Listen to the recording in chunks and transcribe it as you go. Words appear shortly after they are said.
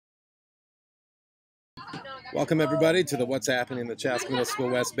Welcome, everybody, to the What's Happening in the Chaska Middle School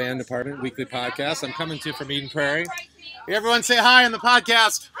West Band Department weekly podcast. I'm coming to you from Eden Prairie. Hey, everyone say hi in the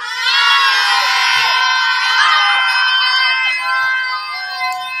podcast.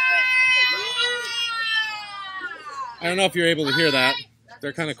 I don't know if you're able to hear that.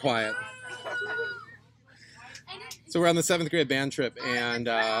 They're kind of quiet. So we're on the 7th grade band trip, and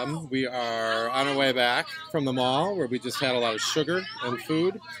we are on our way back from the mall where we just had a lot of sugar and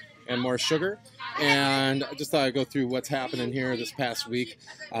food and more sugar. And I just thought I'd go through what's happening here this past week.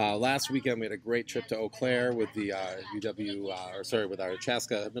 Last weekend we had a great trip to Eau Claire with the with our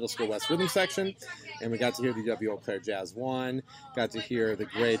Chaska Middle School West Rhythm section, and we got to hear the UW Eau Claire Jazz 1, got to hear the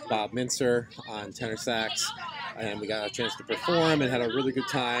great Bob Mintzer on tenor sax, and we got a chance to perform and had a really good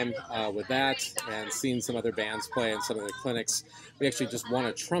time with that, and seeing some other bands play in some of the clinics. We actually just won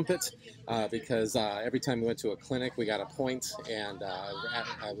a trumpet because every time we went to a clinic we got a point, and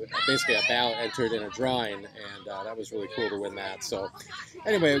basically a ballot entered in a drawing, and that was really cool to win that. So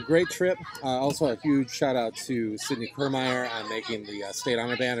anyway, a great trip. Also a huge shout out to Sydney Kermeyer on making the State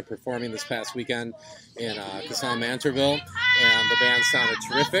Honor Band and performing this past weekend in Mantorville, and the band sounded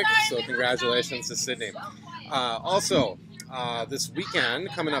terrific, so congratulations to Sydney. Also, this weekend,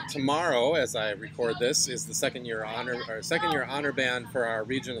 coming up tomorrow as I record this, is the second year honor band for our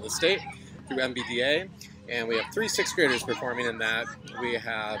region of the state through MBDA, and we have 3 6th graders performing in that. We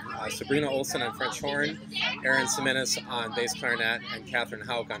have Sabrina Olson on French horn, Erin Seminis on bass clarinet, and Catherine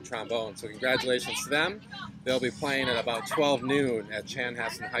Hauk on trombone. So congratulations to them. They'll be playing at about 12 noon at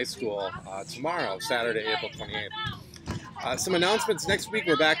Chanhassen High School tomorrow, Saturday, April 28th. Some announcements. Next week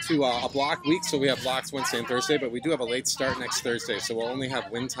we're back to a block week, so we have blocks Wednesday and Thursday, but we do have a late start next Thursday, so we'll only have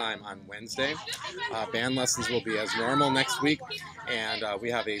wind time on Wednesday. Band lessons will be as normal next week, and we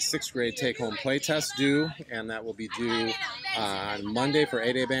have a 6th grade take-home play test due, and that will be due on Monday for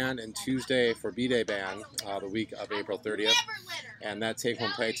A-Day Band and Tuesday for B-Day Band, the week of April 30th. And that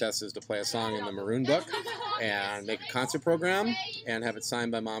take-home play test is to play a song in the Maroon Book and make a concert program and have it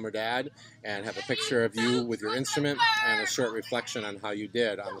signed by mom or dad and have a picture of you with your instrument and a short reflection on how you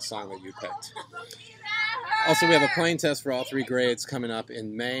did on the song that you picked. Also, we have a playing test for all 3 grades coming up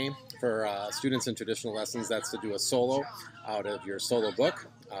in May for students in traditional lessons. That's to do a solo out of your solo book,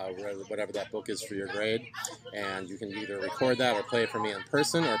 whatever that book is for your grade. And you can either record that or play it for me in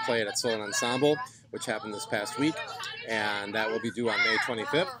person or play it at Solo Ensemble, which happened this past week. And that will be due on May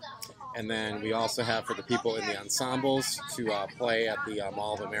 25th. And then we also have for the people in the ensembles to play at the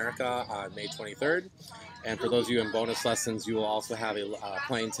Mall of America on May 23rd. And for those of you in bonus lessons, you will also have a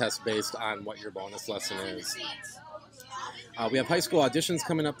playing test based on what your bonus lesson is. We have high school auditions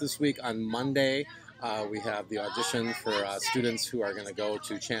coming up this week on Monday. We have the audition for students who are going to go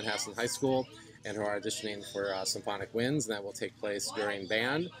to Chanhassen High School and who are auditioning for Symphonic Winds, and that will take place during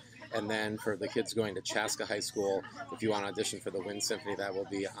band. And then for the kids going to Chaska High School, if you want to audition for the Wind Symphony, that will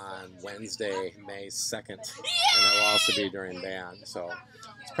be on Wednesday, May 2nd, and that will also be during band. So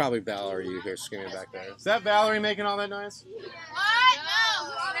it's probably Valerie you hear screaming back there. Is that Valerie making all that noise?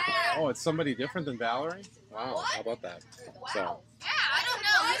 Oh, it's somebody different than Valerie? Wow, how about that? So. Yeah, I don't know.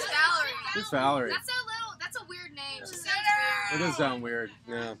 Who's Valerie? Who's Valerie? That's a weird name. She sounds It weird. does sound weird.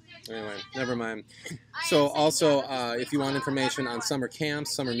 Yeah. Anyway, never mind. So also, if you want information on summer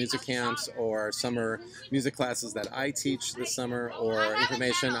camps, summer music camps, or summer music classes that I teach this summer, or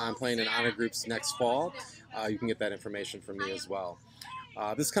information on playing in honor groups next fall, you can get that information from me as well.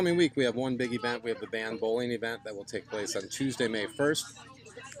 This coming week, we have one big event. We have the band bowling event that will take place on Tuesday, May 1st.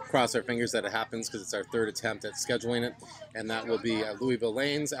 Cross our fingers that it happens because it's our 3rd attempt at scheduling it, and that will be at Louisville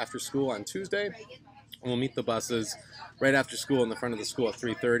Lanes after school on Tuesday. And we'll meet the buses right after school in the front of the school at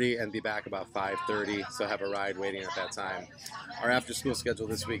 3:30 and be back about 5:30, so have a ride waiting at that time. Our after-school schedule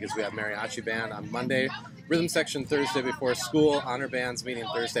this week is we have mariachi band on Monday, rhythm section Thursday before school, honor bands meeting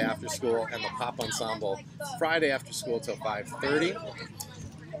Thursday after school, and the pop ensemble Friday after school till 5:30.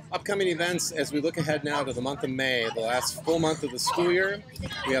 Upcoming events, as we look ahead now to the month of May, the last full month of the school year,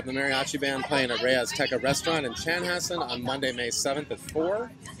 we have the mariachi band playing at Ray Azteca Restaurant in Chanhassen on Monday, May 7th at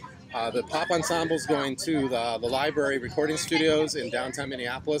 4. The pop ensemble is going to the library recording studios in downtown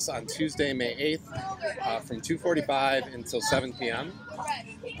Minneapolis on Tuesday, May 8th from 2:45 until 7 p.m.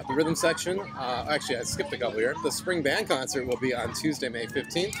 At the rhythm section, actually I skipped a couple here, the spring band concert will be on Tuesday, May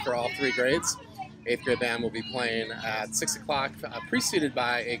 15th for all 3 grades. 8th grade band will be playing at 6 o'clock, preceded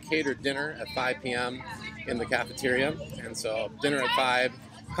by a catered dinner at 5 p.m. in the cafeteria. And so dinner at 5,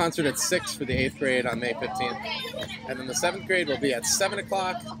 concert at 6 for the 8th grade on May 15th. And then the 7th grade will be at 7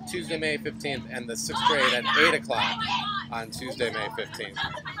 o'clock, Tuesday, May 15th, and the 6th grade at 8 o'clock on Tuesday, May 15th.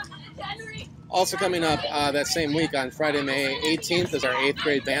 Also coming up that same week on Friday, May 18th is our 8th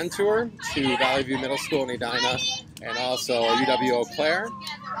grade band tour to Valley View Middle School in Edina and also UW Eau Claire.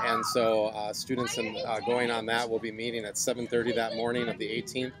 And so students going on that will be meeting at 7:30 that morning of the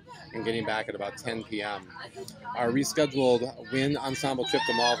 18th and getting back at about 10 p.m. Our rescheduled wind ensemble trip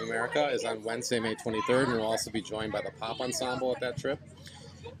to Mall of America is on Wednesday, May 23rd, and we'll also be joined by the pop ensemble at that trip.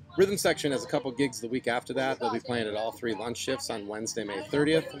 Rhythm section has a couple gigs the week after that. They'll be playing at all 3 lunch shifts on Wednesday, May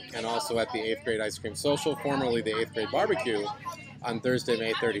 30th, and also at the 8th grade ice cream social, formerly the 8th grade barbecue, on Thursday,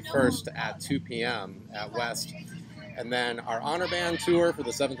 May 31st at 2 p.m. at West. And then our honor band tour for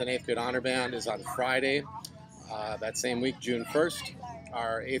the 7th and 8th grade honor band is on Friday, that same week, June 1st.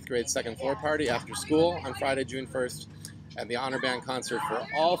 Our 8th grade second floor party after school on Friday, June 1st, and the honor band concert for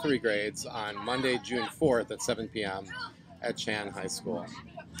all 3 grades on Monday, June 4th at 7 p.m. at Chan High School.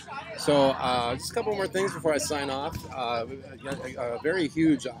 So just a couple more things before I sign off. A very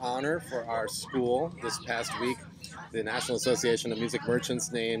huge honor for our school this past week. The National Association of Music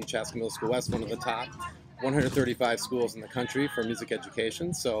Merchants named Chaska Middle School West one of the top 135 schools in the country for music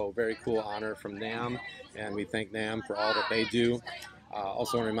education. So very cool honor from NAM, and we thank NAM for all that they do.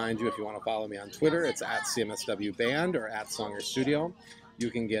 Also want to remind you, if you want to follow me on Twitter, it's at CMSW Band or at Songer Studio.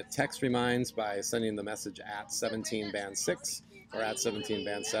 You can get text reminds by sending the message at 17band6 or at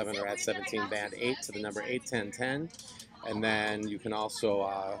 17band7 or at 17band8 to the number 81010. And then you can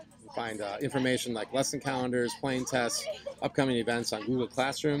also find information like lesson calendars, playing tests, upcoming events on Google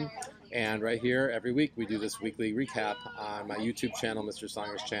Classroom. And right here, every week, we do this weekly recap on my YouTube channel, Mr.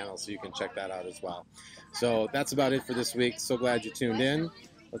 Songer's channel, so you can check that out as well. So that's about it for this week. So glad you tuned in.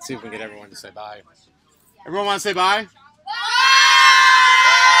 Let's see if we can get everyone to say bye. Everyone want to say bye?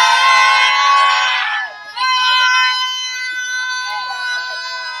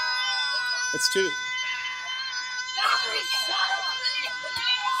 It's 2.